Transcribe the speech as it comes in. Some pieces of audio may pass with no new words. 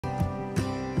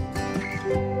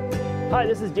Hi,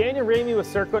 this is Daniel Ramey with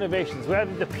Circo Innovations. We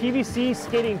have the PVC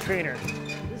skating trainer.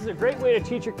 This is a great way to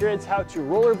teach your kids how to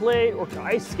rollerblade or to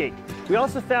ice skate. We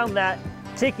also found that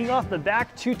taking off the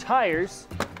back two tires,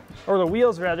 or the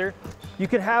wheels rather, you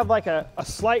could have like a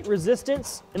slight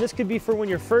resistance, and this could be for when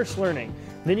you're first learning.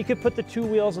 Then you could put the two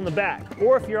wheels on the back.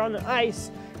 Or if you're on the ice,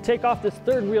 take off this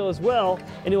third wheel as well,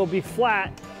 and it will be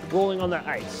flat rolling on the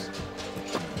ice.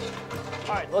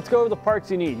 All right, let's go over the parts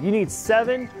you need. You need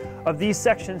 7 of these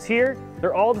sections here.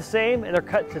 They're all the same, and they're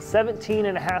cut to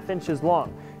 17.5 inches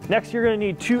long. Next, you're gonna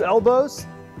need 2 elbows,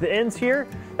 the ends here.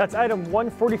 That's item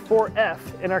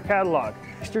 144F in our catalog.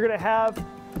 Next, you're gonna have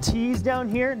T's down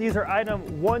here. These are item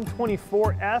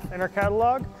 124F in our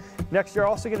catalog. Next, you're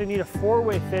also gonna need a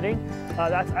 4-way fitting.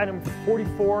 That's item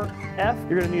 44F.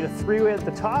 You're gonna need a 3-way at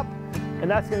the top, and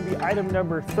that's gonna be item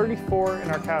number 34 in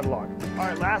our catalog. All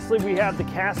right, lastly, we have the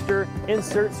caster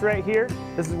inserts right here.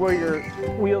 This is where your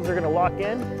wheels are gonna lock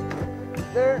in.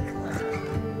 There.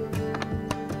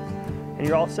 And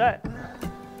you're all set.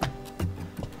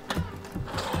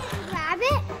 Grab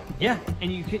it? Yeah,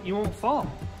 and you won't fall.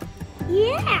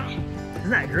 Yeah. Isn't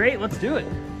that great? Let's do it.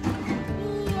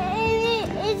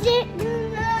 Is it? There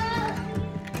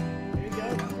you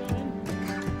go.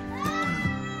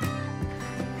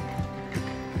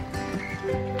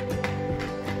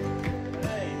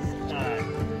 Nice.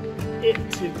 It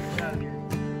too. Down here.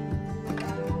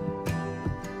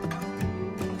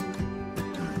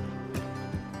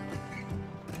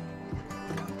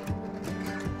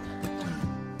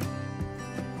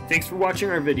 Thanks for watching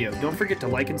our video. Don't forget to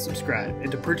like and subscribe. And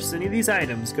to purchase any of these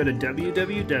items, go to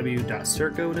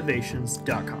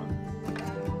www.circoinnovations.com.